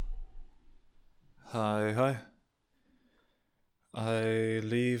Hi, hi. I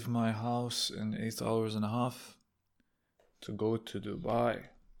leave my house in 8 hours and a half to go to Dubai.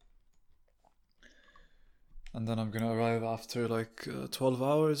 And then I'm gonna arrive after 12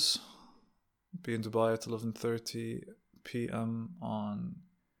 hours, be in Dubai at 11:30 p.m. on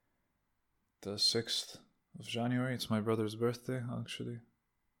the 6th of January. It's my brother's birthday, actually.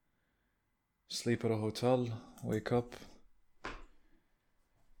 Sleep at a hotel, wake up,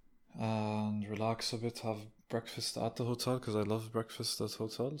 and relax a bit, have breakfast at the hotel because I love breakfast at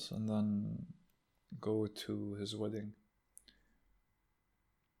hotels, and then go to his wedding.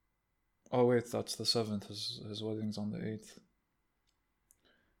 Oh wait, that's the 7th. His wedding's on the 8th.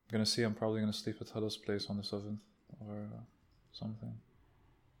 I'm gonna see. I'm probably gonna sleep at Hella's place on the 7th or something.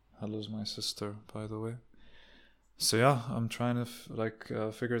 Hella's my sister, by the way. So yeah, I'm trying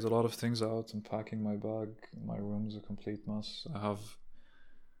to figured a lot of things out. I'm packing my bag. My room's a complete mess. I have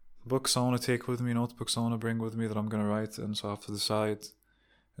books I want to take with me, notebooks I want to bring with me that I'm gonna write in. So I have to decide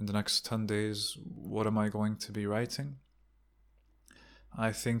in the next 10 days what am I going to be writing.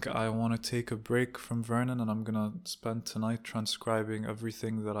 I think I want to take a break from Vernon, and I'm gonna spend tonight transcribing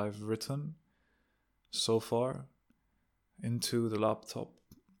everything that I've written so far into the laptop.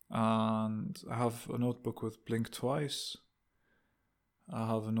 And I have a notebook with Blink Twice. I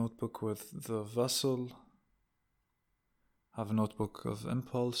have a notebook with The Vessel. I have a notebook of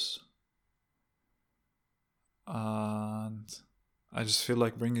Impulse. And I just feel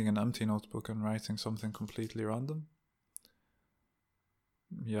like bringing an empty notebook and writing something completely random.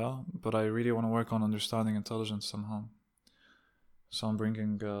 Yeah, but I really want to work on understanding intelligence somehow. So I'm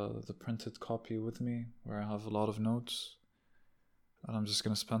bringing the printed copy with me where I have a lot of notes. And I'm just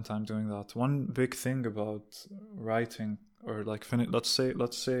going to spend time doing that. One big thing about writing, or let's say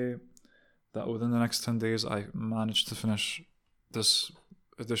that within the next 10 days I managed to finish this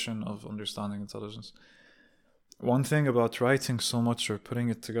edition of Understanding Intelligence. One thing about writing so much or putting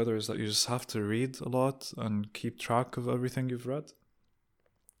it together is that you just have to read a lot and keep track of everything you've read.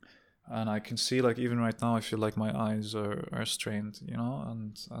 And I can see, like, even right now I feel like my eyes are strained, you know,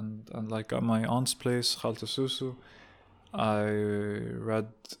 and like at my aunt's place, Khalta Susu,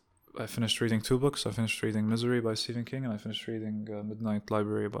 I finished reading 2 books. I finished reading Misery by Stephen King, and I finished reading Midnight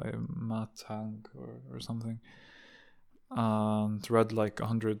Library by Matt Hank or something, and read like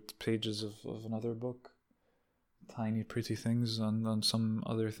 100 pages of another book, Tiny Pretty Things, and some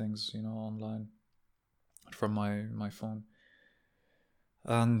other things, you know, online from my phone.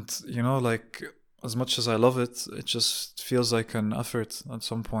 And, you know, like, as much as I love it, it just feels like an effort at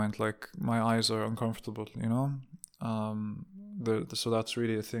some point. Like, my eyes are uncomfortable, you know? So that's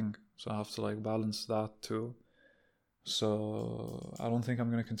really a thing. So I have to, like, balance that too. So I don't think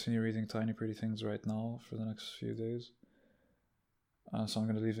I'm going to continue reading Tiny Pretty Things right now for the next few days. So I'm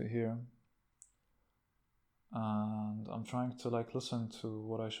going to leave it here. And I'm trying to, like, listen to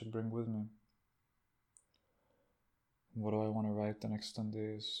what I should bring with me. What do I want to write the next 10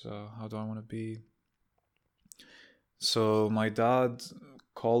 days? How do I want to be? So my dad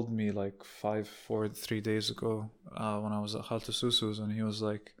called me like 3 days ago when I was at Khalta Susu's, and he was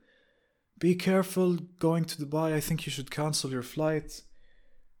like, be careful going to Dubai. I think you should cancel your flight.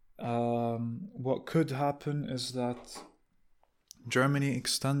 What could happen is that Germany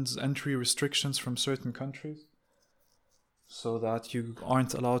extends entry restrictions from certain countries so that you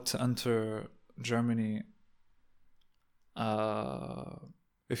aren't allowed to enter Germany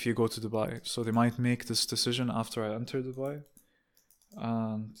if you go to Dubai. So they might make this decision after I enter Dubai.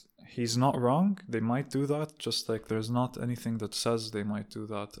 And he's not wrong. They might do that, just like there's not anything that says they might do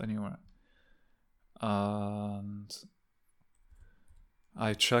that anywhere. And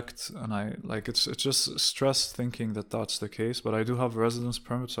I checked, and it's just stress thinking that that's the case. But I do have a residence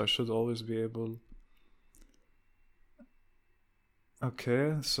permit, so I should always be able.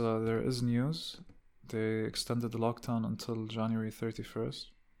 Okay, so there is news. They extended the lockdown until January 31st,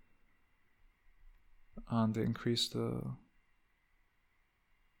 and they increased the.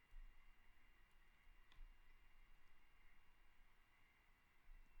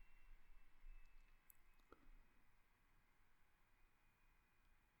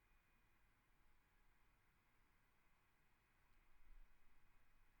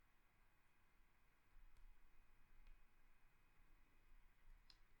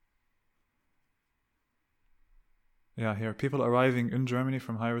 Yeah, here. People arriving in Germany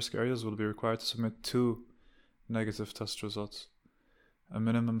from high-risk areas will be required to submit 2 negative test results. A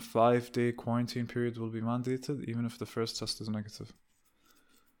minimum 5-day quarantine period will be mandated, even if the first test is negative.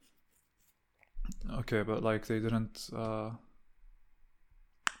 Okay, but like they didn't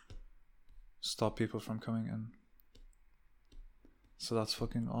stop people from coming in. So that's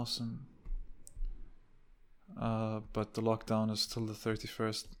fucking awesome. but the lockdown is till the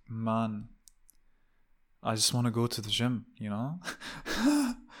 31st. Man, I just want to go to the gym, you know?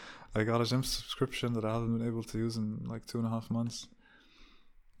 I got a gym subscription that I haven't been able to use in like 2.5 months.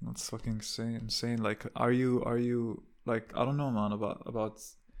 That's fucking insane. Like, are you like, I don't know, man, about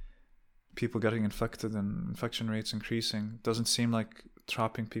people getting infected and infection rates increasing. It doesn't seem like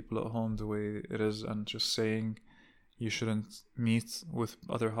trapping people at home the way it is and just saying you shouldn't meet with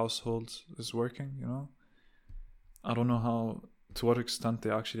other households is working, you know? I don't know to what extent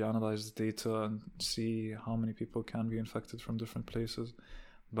they actually analyze the data and see how many people can be infected from different places.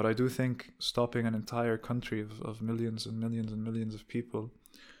 But I do think stopping an entire country of millions and millions and millions of people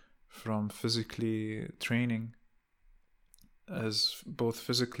from physically training is both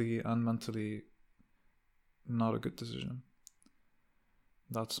physically and mentally not a good decision.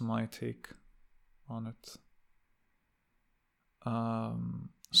 That's my take on it.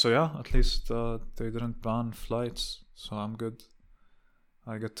 So yeah, at least they didn't ban flights, so I'm good.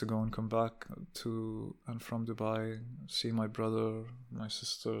 I get to go and come back to and from Dubai, see my brother, my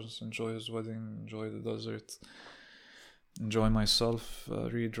sisters, enjoy his wedding, enjoy the desert, enjoy myself,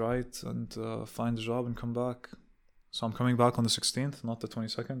 read, write, and find a job and come back. So I'm coming back on the 16th, not the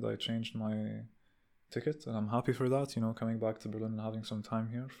 22nd. I changed my ticket and I'm happy for that, you know, coming back to Berlin and having some time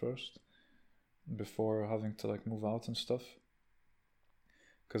here first before having to like move out and stuff.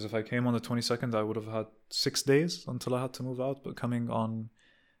 Because if I came on the 22nd, I would have had 6 days until I had to move out. But coming on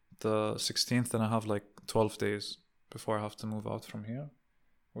the 16th, then I have like 12 days before I have to move out from here,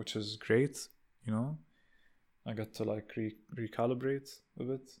 which is great, you know. I get to like recalibrate a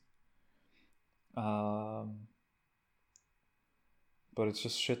bit. But it's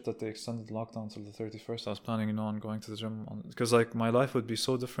just shit that they extended the lockdown till the 31st. I was planning, you know, on going to the gym. Because like my life would be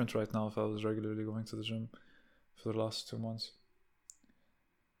so different right now if I was regularly going to the gym for the last 2 months.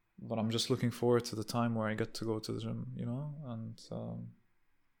 But I'm just looking forward to the time where I get to go to the gym, you know? And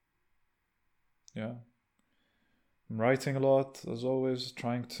yeah. I'm writing a lot, as always,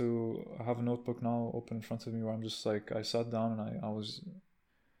 trying to have a notebook now open in front of me where I'm just like, I sat down and I was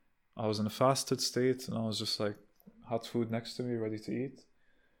in a fasted state and I was just like, had food next to me, ready to eat.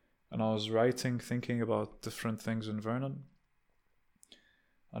 And I was writing, thinking about different things in Vernon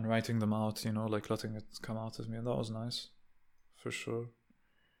and writing them out, you know, like letting it come out of me. And that was nice, for sure.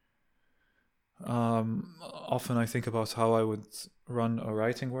 Often I think about how I would run a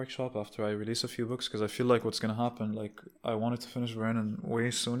writing workshop after I release a few books, because I feel like what's going to happen, like I wanted to finish Vernon way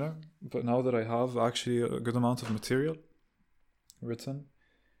sooner, but now that I have actually a good amount of material written,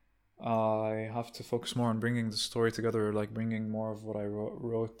 I have to focus more on bringing the story together, like bringing more of what I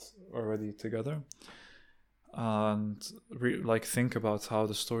wrote already together, and like think about how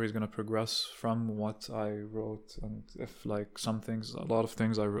the story is going to progress from what I wrote, and if like a lot of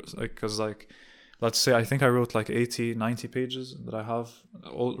things I wrote, like, because like let's say I think I wrote like 80-90 pages that I have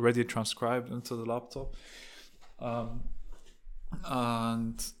already transcribed into the laptop, and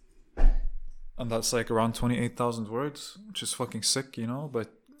that's like around 28,000 words, which is fucking sick, you know. But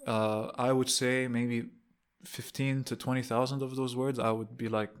I would say maybe 15 to 20,000 of those words I would be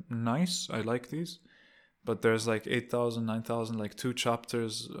like, nice, I like these. But there's like 8,000, 9,000, like 2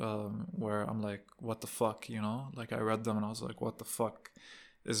 chapters where I'm like, what the fuck, you know? Like I read them and I was like, what the fuck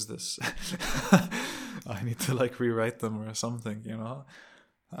is this? I need to like rewrite them or something, you know?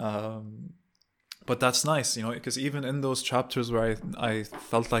 But that's nice, you know, because even in those chapters where I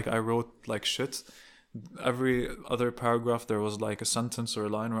felt like I wrote like shit, every other paragraph there was like a sentence or a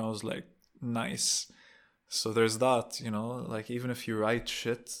line where I was like, nice. So there's that, you know, like even if you write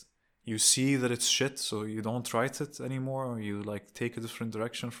shit, you see that it's shit, so you don't write it anymore, or you like take a different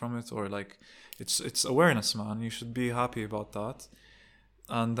direction from it, or like it's awareness, man. You should be happy about that.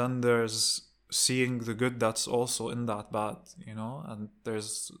 And then there's seeing the good that's also in that bad, you know, and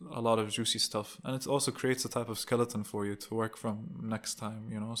there's a lot of juicy stuff, and it also creates a type of skeleton for you to work from next time,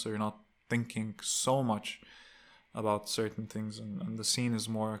 you know, so you're not thinking so much about certain things, and the scene is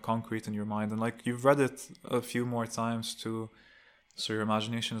more concrete in your mind, and like you've read it a few more times too, so your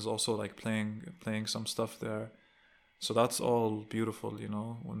imagination is also like playing some stuff there. So that's all beautiful, you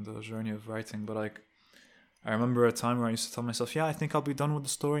know, on the journey of writing. But like I remember a time where I used to tell myself, yeah, I think I'll be done with the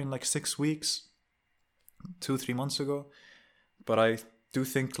story in like 6 weeks, 2-3 months ago. But I do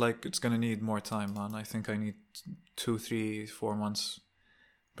think like it's gonna need more time, man. I think I need 2, 3, 4 months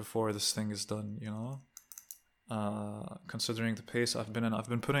before this thing is done, you know. Considering the pace I've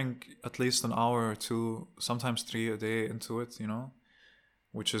been putting at least an hour or 2, sometimes 3 a day into it, you know,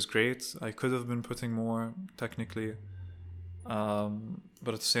 which is great. I could have been putting more technically,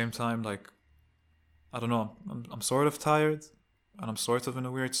 but at the same time, like, I don't know, I'm sort of tired and I'm sort of in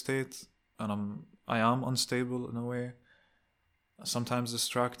a weird state, and I am unstable in a way. Sometimes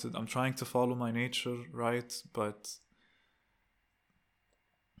distracted. I'm trying to follow my nature, right? But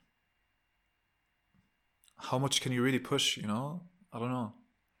how much can you really push, you know? I don't know.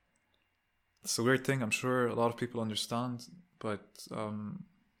 It's a weird thing. I'm sure a lot of people understand, but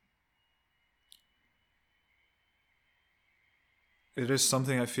it is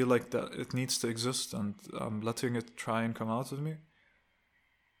something I feel like that it needs to exist, and I'm letting it try and come out of me.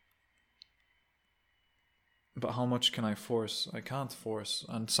 But how much can I force? I can't force.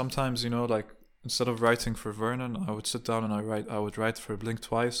 And sometimes, you know, like instead of writing for Vernon, I would sit down and I would write for Blink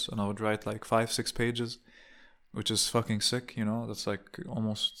Twice, and I would write like 5-6 pages, which is fucking sick, you know? That's like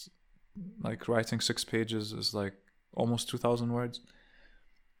almost like writing 6 pages is like almost 2,000 words.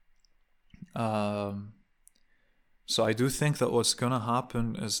 So I do think that what's gonna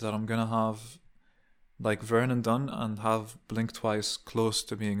happen is that I'm gonna have like Vernon done and have Blink Twice close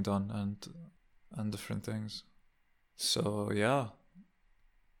to being done, and different things. So yeah,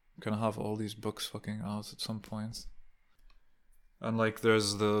 I'm gonna have all these books fucking out at some point. And like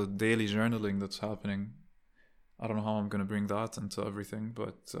there's the daily journaling that's happening. I don't know how I'm gonna bring that into everything,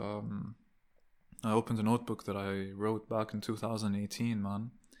 but I opened a notebook that I wrote back in 2018,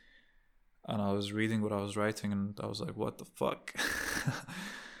 man. And I was reading what I was writing, and I was like, what the fuck?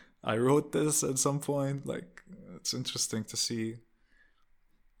 I wrote this at some point. Like, it's interesting to see.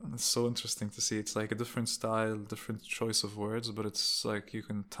 It's so interesting to see. It's like a different style, different choice of words, but it's like you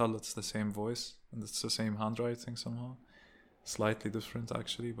can tell it's the same voice and it's the same handwriting somehow. Slightly different,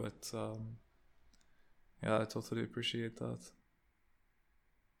 actually, but yeah, I totally appreciate that.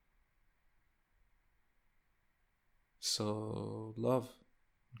 So, love.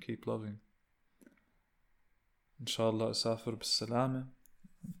 Keep loving. Inshallah, أسافر بالسلامة.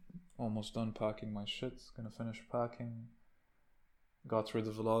 Almost done packing my shit. Gonna finish packing. Got rid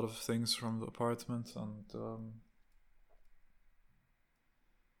of a lot of things from the apartment, and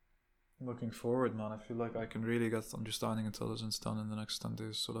looking forward, man. I feel like I can really get understanding intelligence done in the next 10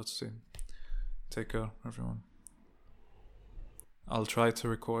 days. So let's see. Take care, everyone. I'll try to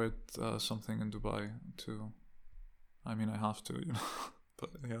record something in Dubai too. I mean, I have to, you know. But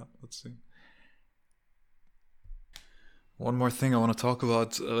yeah, let's see. One more thing I want to talk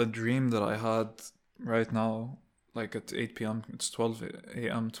about, a dream that I had right now, like at 8 p.m. It's 12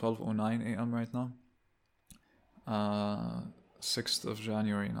 a.m., 12:09 a.m. right now. 6th of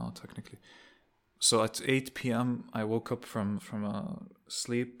January now, technically. So at 8 p.m. I woke up from a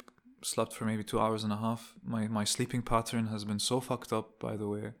sleep, slept for maybe 2 hours and a half. My sleeping pattern has been so fucked up, by the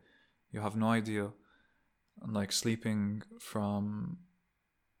way. You have no idea. And like sleeping from,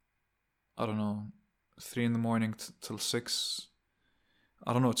 I don't know, 3 in the morning till 6.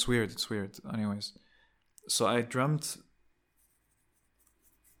 I don't know, it's weird. Anyways, so I dreamt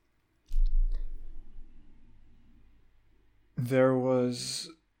there was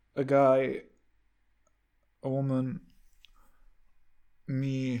a guy, a woman,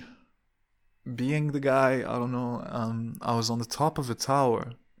 me being the guy, I don't know. I was on the top of a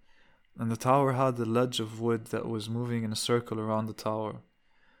tower, and the tower had a ledge of wood that was moving in a circle around the tower,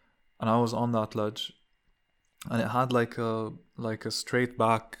 and I was on that ledge, and it had like a straight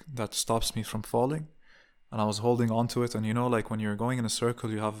back that stops me from falling, and I was holding onto it. And you know, like when you're going in a circle,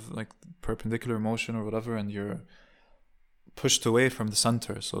 you have like perpendicular motion or whatever, and you're pushed away from the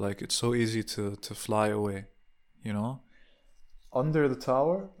center, so like it's so easy to fly away, you know. Under the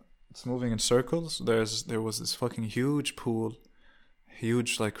tower, it's moving in circles. There was this fucking huge pool,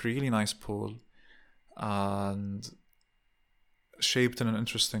 huge, like really nice pool, and shaped in an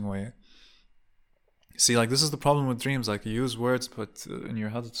interesting way. See, like this is the problem with dreams. Like you use words, but in your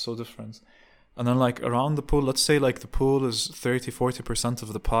head it's so different. And then like around the pool, let's say like the pool is 30-40%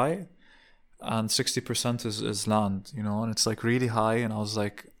 of the pie, and 60% is land, you know. And it's like really high, and I was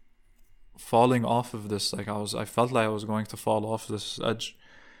like falling off of this. Like I felt like I was going to fall off this edge,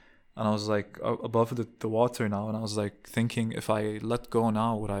 and I was like above the water now, and I was like thinking, if I let go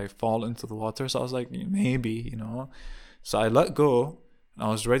now, would I fall into the water? So I was like, maybe, you know. So I let go, and I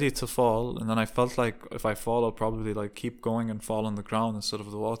was ready to fall, and then I felt like if I fall, I'll probably like keep going and fall on the ground instead of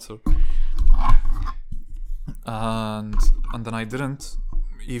the water. And then I didn't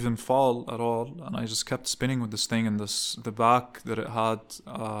even fall at all, and I just kept spinning with this thing, and the back that it had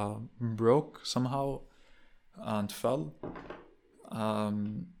broke somehow and fell.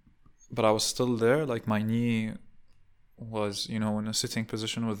 But I was still there, like my knee was, you know, in a sitting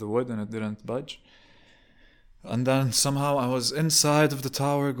position with the wood, and it didn't budge. And then somehow I was inside of the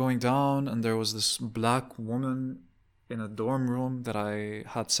tower going down, and there was this black woman in a dorm room that I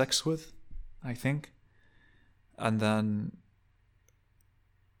had sex with, I think. And then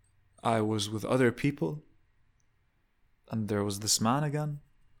I was with other people, and there was this man again.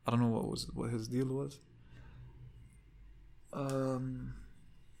 I don't know what his deal was.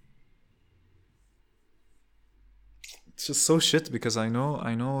 It's just so shit because I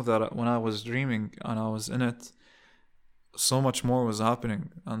know that when I was dreaming and I was in it, so much more was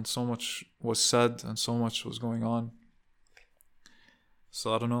happening and so much was said and so much was going on.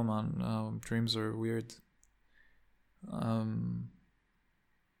 So I don't know, man. Dreams are weird.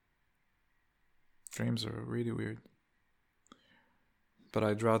 Dreams are really weird. But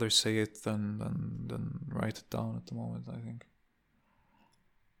I'd rather say it than write it down at the moment, I think.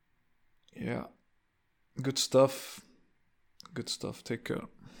 Yeah. Good stuff. Good stuff. Take care.